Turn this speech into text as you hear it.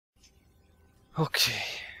Okay.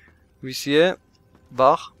 Huissier.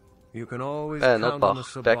 Bach. You can always not count Bach, on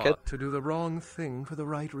the Beckett. Sabbat to do the wrong thing for the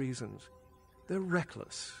right reasons. They're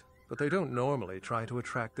reckless, but they don't normally try to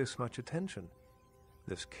attract this much attention.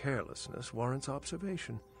 This carelessness warrants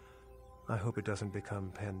observation. I hope it doesn't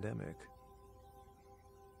become pandemic.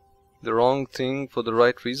 The wrong thing for the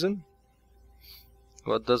right reason?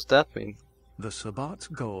 What does that mean? The Sabbat's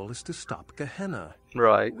goal is to stop Gehenna.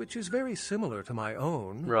 Right. Which is very similar to my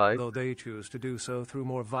own, Right. though they choose to do so through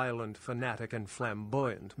more violent, fanatic, and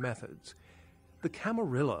flamboyant methods. The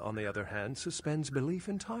Camarilla, on the other hand, suspends belief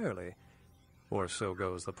entirely. Or so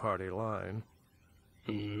goes the party line.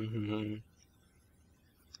 Mm-hmm.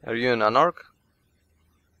 Are you an anarch?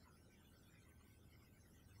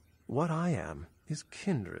 What I am is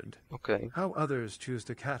kindred. Okay. How others choose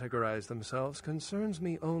to categorize themselves concerns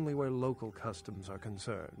me only where local customs are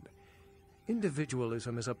concerned.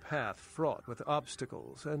 Individualism is a path fraught with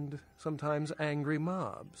obstacles and sometimes angry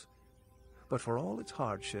mobs. But for all its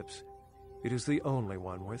hardships, it is the only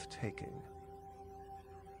one worth taking.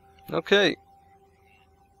 Okay.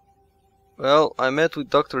 Well, I met with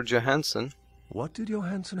Dr. Johansson. What did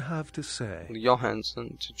Johansson have to say?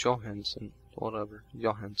 Johansson, whatever.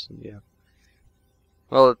 Johansson, yeah.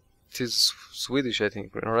 Well, it is Swedish, I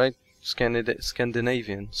think, right?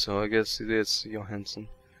 Scandinavian, so I guess it is Johansson.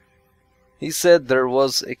 He said there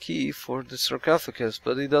was a key for the sarcophagus,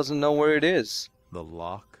 but he doesn't know where it is. The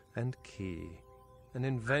lock and key. An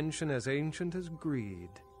invention as ancient as greed.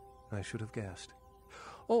 I should have guessed.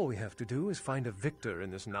 All we have to do is find a victor in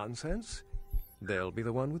this nonsense. They'll be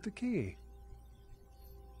the one with the key.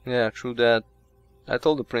 Yeah, true that. I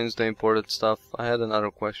told the prince the imported stuff. I had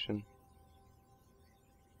another question.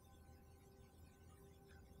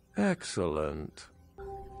 Excellent.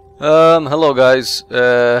 Hello guys.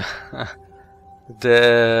 It's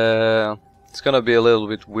gonna be a little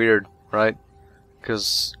bit weird, right?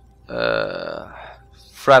 Because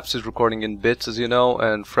Fraps is recording in bits, as you know,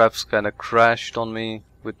 and Fraps kinda crashed on me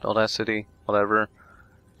with Audacity, whatever.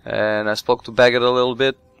 And I spoke to Baggett a little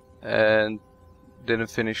bit, and didn't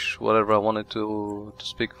finish whatever I wanted to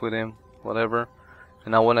speak with him, whatever.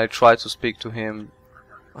 And now when I try to speak to him,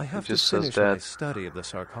 I have just to finish says that my study of the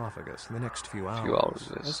sarcophagus in the next few hours,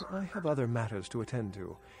 yes. as I have other matters to attend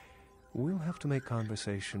to. We'll have to make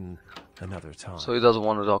conversation another time. So he doesn't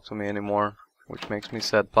want to talk to me anymore, which makes me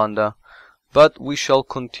sad, Panda. But we shall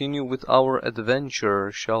continue with our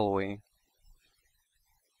adventure, shall we?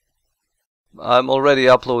 I'm already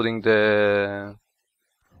uploading the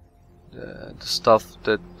stuff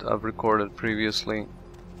that I've recorded previously.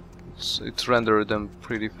 It's rendered them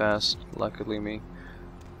pretty fast, lucky me,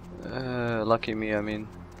 I mean.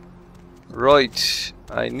 Right,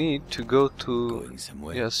 I need to go to... Going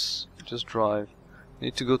somewhere. Yes, just drive. I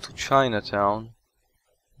need to go to Chinatown,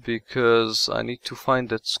 because I need to find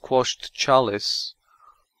that squashed chalice,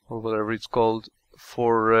 or whatever it's called,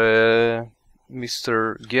 for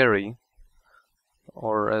Mr. Gary,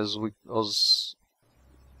 or as we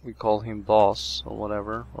call him boss, or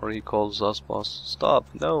whatever, or he calls us boss. Stop,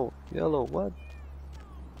 no, yellow, what?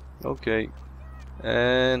 Okay,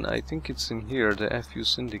 and I think it's in here, the FU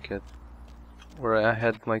Syndicate, where I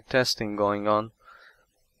had my testing going on.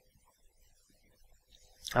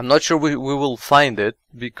 I'm not sure we will find it,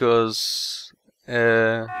 because what?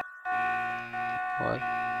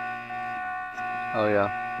 Oh yeah,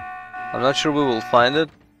 I'm not sure we will find it,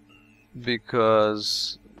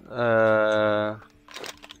 because I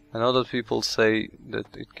know that people say that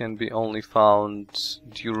it can be only found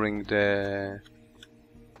during the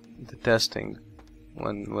testing,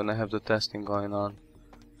 when I have the testing going on.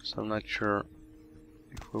 So I'm not sure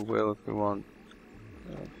if we will, if we won't.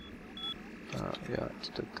 Yeah, it's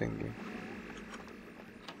the thingy.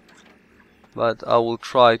 But I will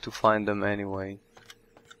try to find them anyway,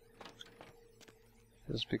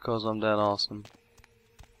 just because I'm that awesome.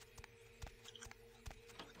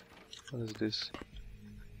 What is this?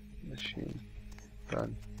 Machine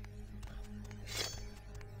gun.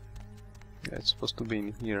 Yeah, it's supposed to be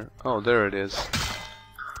in here. Oh, there it is.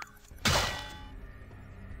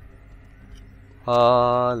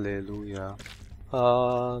 Hallelujah.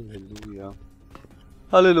 Hallelujah.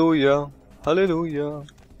 Hallelujah. Hallelujah.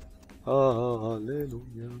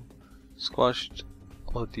 Hallelujah. Squashed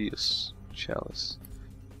odious chalice.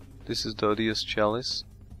 This is the odious chalice.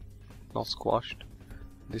 Not squashed.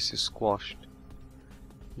 This is squashed.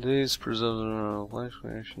 This preserves life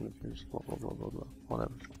creation, blah blah blah blah blah.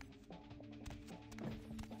 Whatever.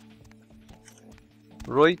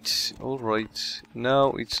 Right, alright.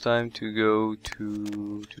 Now it's time to go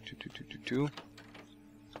to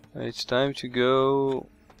it's time to go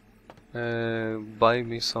Buy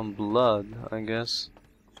me some blood, I guess.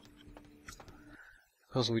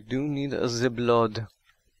 Because we do need the blood.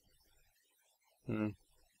 I'm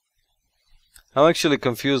actually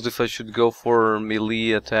confused if I should go for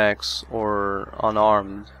melee attacks or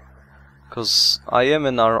unarmed. Because I am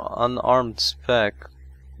an unarmed spec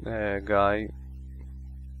guy.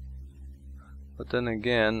 But then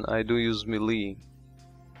again, I do use melee.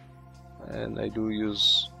 And I do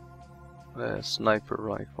use a sniper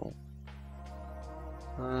rifle.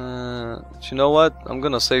 But you know what? I'm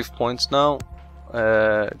gonna save points now.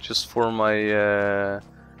 Just for my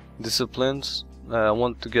disciplines. I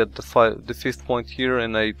want to get the 5th point here,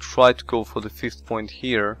 and I try to go for the 5th point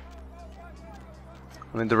here.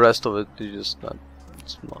 I mean, the rest of it is just not.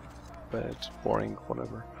 It's not bad. It's boring,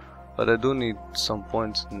 whatever. But I do need some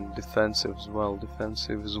points in defensive as well.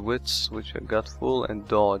 Defensive is wits, which I got full, and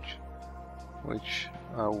dodge, which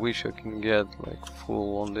I wish I can get like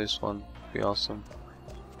full on this one. It'd be awesome.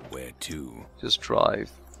 Where to? Just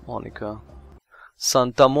drive, Monica.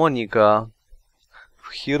 Santa Monica.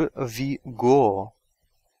 Here we go.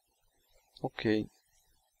 Okay.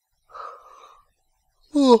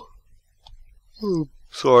 Oh.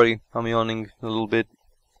 Sorry, I'm yawning a little bit.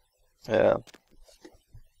 Yeah.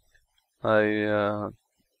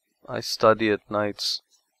 I study at nights,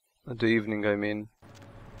 at the evening I mean,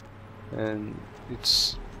 and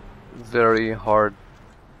it's very hard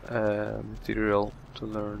material to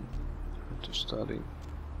learn, to study.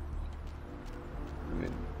 I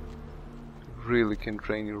mean, really can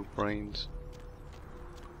train your brains.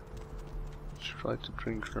 Let's try to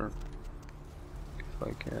drink her if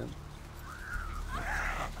I can.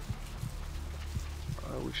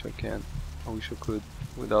 I wish I can. I wish I could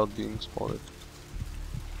without being spotted.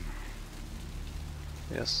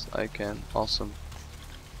 Yes, I can. Awesome.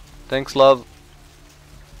 Thanks, love.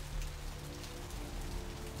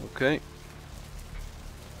 Okay.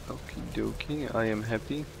 Okie dokie. I am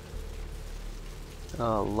happy.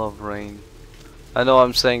 Ah, love rain. I know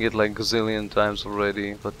I'm saying it like a gazillion times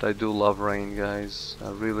already, but I do love rain, guys. I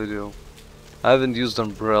really do. I haven't used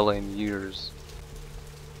umbrella in years.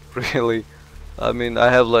 Really. I mean, I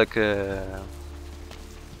have like a...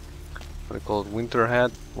 what do you call it? Winter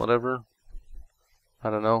hat? Whatever. I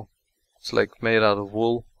don't know. It's like made out of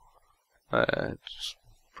wool. It's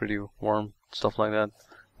pretty warm. Stuff like that.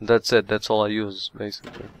 And that's it. That's all I use,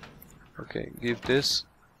 basically. Okay, give this.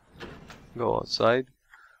 Go outside.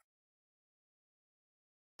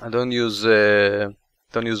 I don't use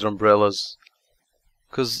umbrellas,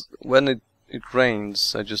 cause when it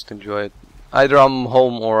rains, I just enjoy it. Either I'm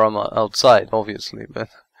home or I'm outside, obviously. But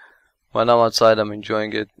when I'm outside, I'm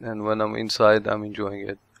enjoying it, and when I'm inside, I'm enjoying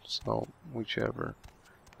it. So whichever,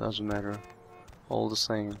 doesn't matter. All the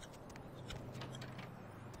same.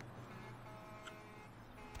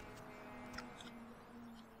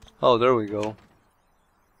 Oh, there we go.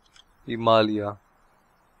 Emalia,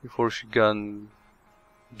 before she got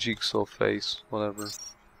jigsaw face, whatever.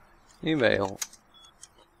 Email.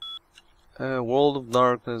 World of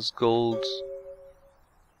Darkness, gold.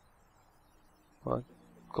 What?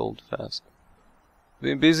 Gold fast.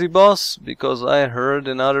 Been busy, boss? Because I heard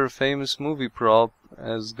another famous movie prop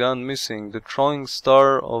has gone missing. The throwing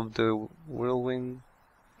star of the whirlwind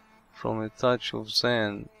from a touch of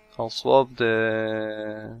sand. I'll swap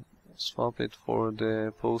it for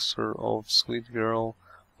the poster of Sweet Girl,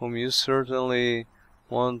 whom you certainly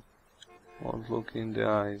won't look in the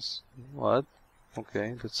eyes. What?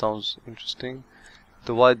 Okay, that sounds interesting.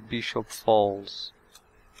 The White Bishop Falls.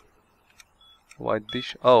 White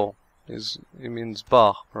Bishop? Oh, it means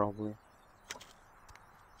Bach, probably.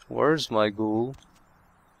 Where's my ghoul?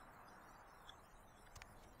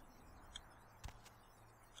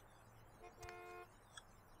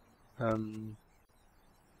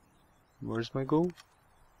 Where's my ghoul?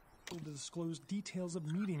 To disclose details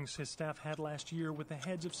of meetings his staff had last year with the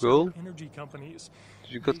heads of Ghoul? certain energy companies.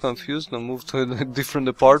 Did you get confused and moved to a different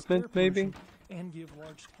department, maybe? And give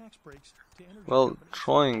large tax breaks to energy Well, companies.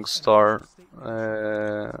 throwing star,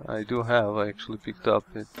 I do have. I actually picked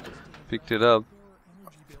it up,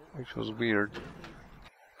 which was weird,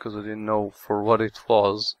 because I didn't know for what it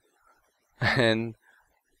was, and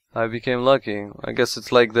I became lucky. I guess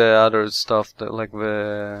it's like the other stuff, that like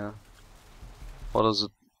the, what is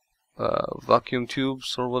it, vacuum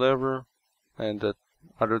tubes or whatever, and that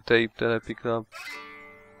other tape that I picked up.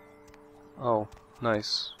 Oh,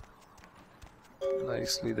 nice.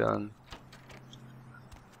 Nicely done.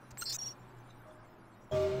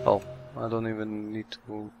 Oh, I don't even need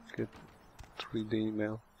to read the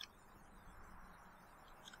email.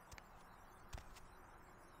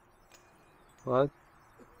 What?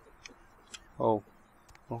 Oh,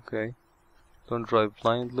 okay. Don't drive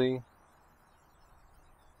blindly.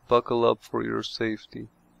 Buckle up for your safety.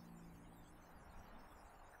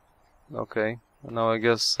 Okay, now I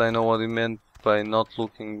guess I know what he meant by not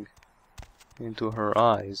looking into her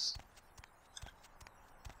eyes.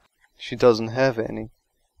 She doesn't have any.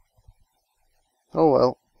 Oh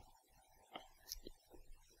well.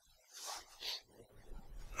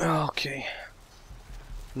 Okay.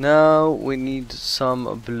 Now we need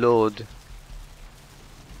some blood.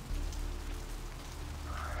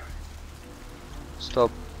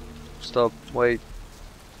 Stop. Stop. Wait.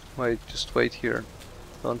 Wait. Just wait here.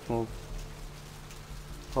 Don't move.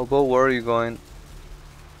 Hobo, where are you going?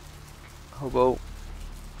 Hobo.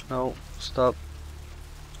 No. Stop.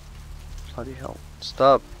 Bloody hell.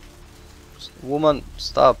 Stop. Woman,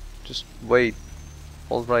 stop. Just wait.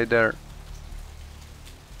 Hold right there.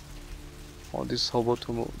 Oh, this hobo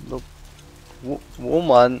to move. Look.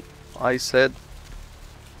 Woman, I said.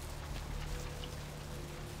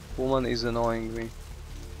 Woman is annoying me.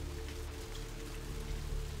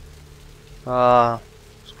 Ah,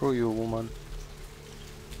 screw you, woman.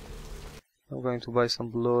 I'm going to buy some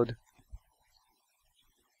blood.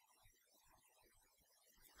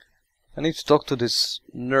 I need to talk to this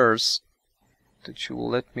nurse that she will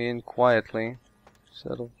let me in quietly.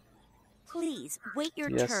 Settle. Please wait your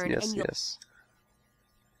Yes, turn yes, and you'll... yes.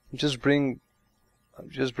 I'm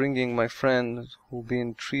just bringing my friend who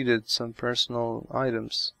been treated some personal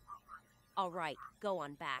items. All right, go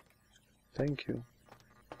on back. Thank you.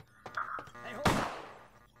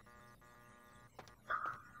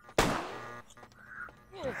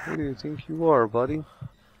 Who do you think you are, buddy?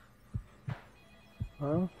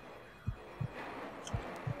 Huh?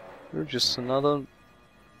 You're just another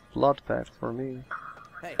blood pack for me.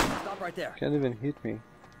 Hey, stop right there. Can't even hit me.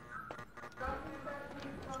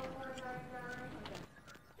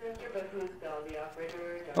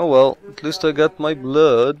 Oh well, at least I got my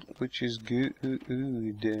blood, which is good.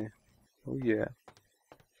 Oh yeah.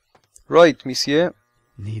 Right, monsieur.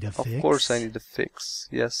 Need a fix? Of course I need a fix,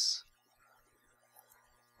 yes.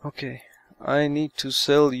 Okay, I need to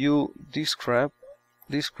sell you this crap,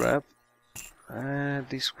 this crap.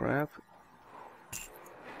 Let's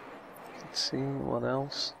see, what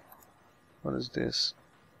else? What is this?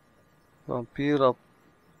 Vampire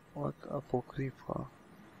what apocrypha.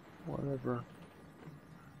 Whatever.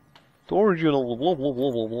 The original blah blah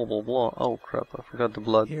blah blah blah blah blah. Oh crap, I forgot the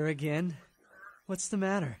blood. Here again? What's the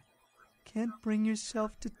matter? Can't bring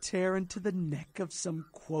yourself to tear into the neck of some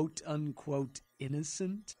quote-unquote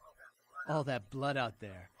innocent? All that blood out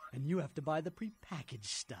there, and you have to buy the prepackaged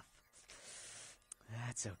stuff.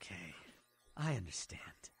 That's okay. I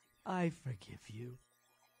understand. I forgive you.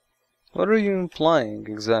 What are you implying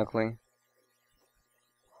exactly?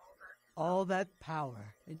 All that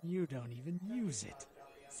power, and you don't even use it.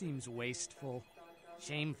 Seems wasteful.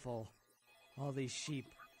 Shameful. All these sheep.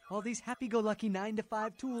 All these happy-go-lucky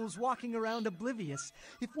 9-to-5 tools walking around oblivious.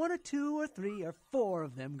 If 1 or 2 or 3 or 4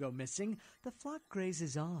 of them go missing, the flock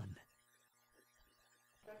grazes on.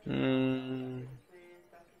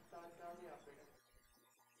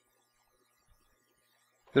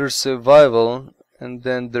 There's survival, and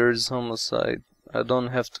then there's homicide. I don't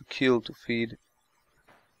have to kill to feed.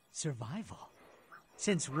 Survival?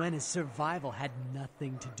 Since when has survival had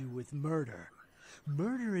nothing to do with murder?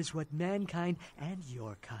 Murder is what mankind and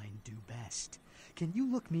your kind do best. Can you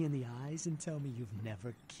look me in the eyes and tell me you've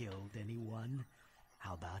never killed anyone?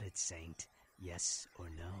 How about it, Saint? Yes or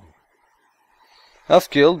no?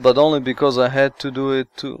 I've killed, but only because I had to do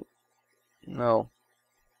it too. No.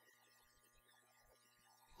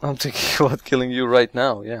 I'm thinking about killing you right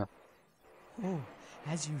now, yeah. Oh,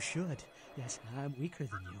 as you should. Yes, I'm weaker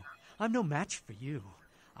than you. I'm no match for you.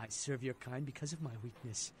 I serve your kind because of my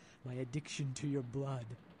weakness, my addiction to your blood,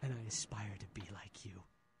 and I aspire to be like you,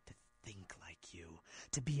 to think like you,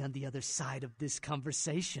 to be on the other side of this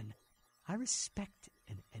conversation. I respect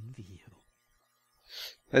and envy you.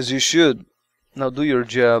 As you should. Now do your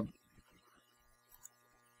job.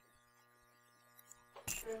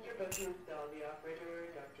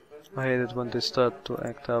 I hate it when they start to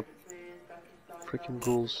act up. Freaking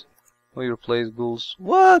ghouls. Oh, your place, ghouls.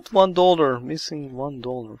 What? $1? Missing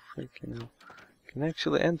 $1. Freaking hell. Can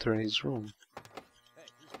actually enter his room.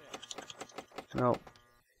 No.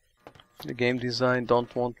 The game design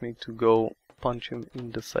don't want me to go punch him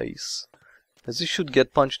in the face. As he should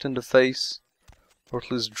get punched in the face. Or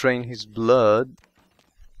at least drain his blood.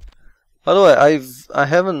 By the way, I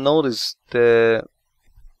haven't noticed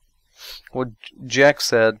what Jack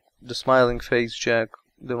said, the smiling face Jack,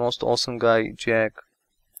 the most awesome guy Jack,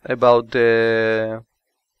 about the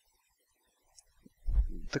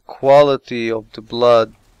quality of the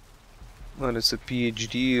blood when it's a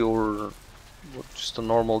PhD or just a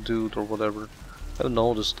normal dude or whatever. I've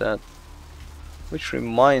noticed that. Which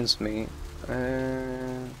reminds me,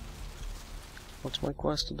 what's my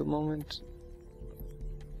quest at the moment?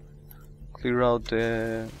 Clear out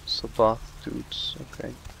the Sabbath dudes.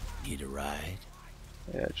 Okay. Need a ride?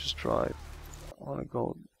 Yeah, just drive. I wanna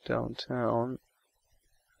go downtown.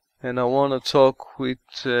 And I wanna talk with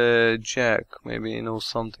Jack. Maybe he knows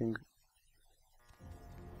something.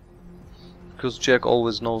 Because Jack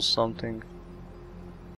always knows something.